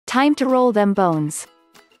Time to roll them bones.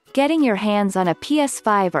 Getting your hands on a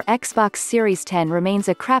PS5 or Xbox Series 10 remains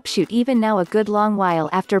a crapshoot even now, a good long while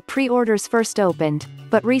after pre-orders first opened,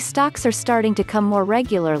 but restocks are starting to come more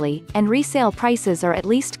regularly, and resale prices are at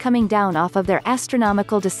least coming down off of their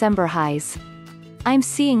astronomical December highs. I'm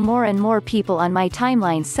seeing more and more people on my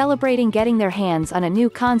timeline celebrating getting their hands on a new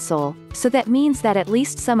console, so that means that at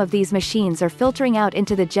least some of these machines are filtering out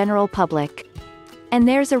into the general public. And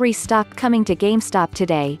there's a restock coming to GameStop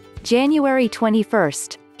today, January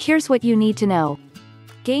 21st. Here's what you need to know.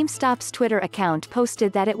 GameStop's Twitter account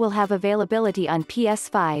posted that it will have availability on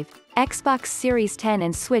PS5, Xbox Series 10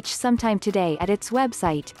 and Switch sometime today at its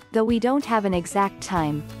website, though we don't have an exact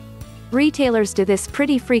time. Retailers do this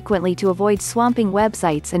pretty frequently to avoid swamping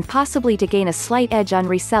websites and possibly to gain a slight edge on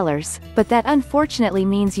resellers, but that unfortunately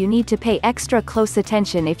means you need to pay extra close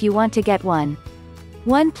attention if you want to get one.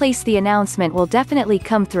 One place the announcement will definitely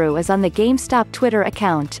come through is on the GameStop Twitter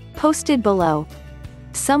account, posted below.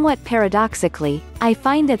 Somewhat paradoxically, I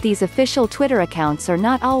find that these official Twitter accounts are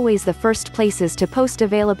not always the first places to post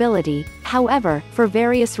availability, however, for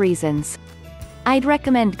various reasons. I'd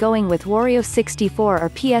recommend going with Wario64 or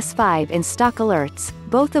PS5 in stock alerts,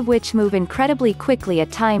 both of which move incredibly quickly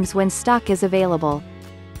at times when stock is available.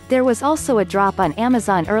 There was also a drop on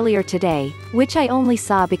Amazon earlier today, which I only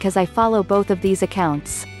saw because I follow both of these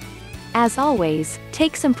accounts. As always,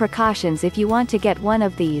 take some precautions if you want to get one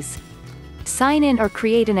of these. Sign in or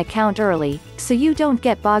create an account early, so you don't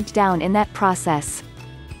get bogged down in that process.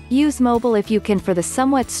 Use mobile if you can for the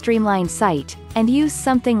somewhat streamlined site, and use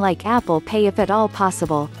something like Apple Pay if at all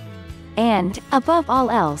possible. And, above all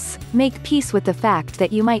else, make peace with the fact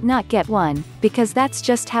that you might not get one, because that's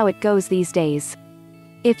just how it goes these days.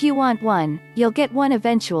 If you want one, you'll get one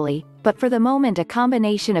eventually, but for the moment a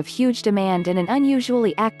combination of huge demand and an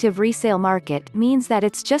unusually active resale market means that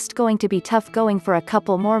it's just going to be tough going for a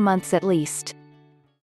couple more months at least.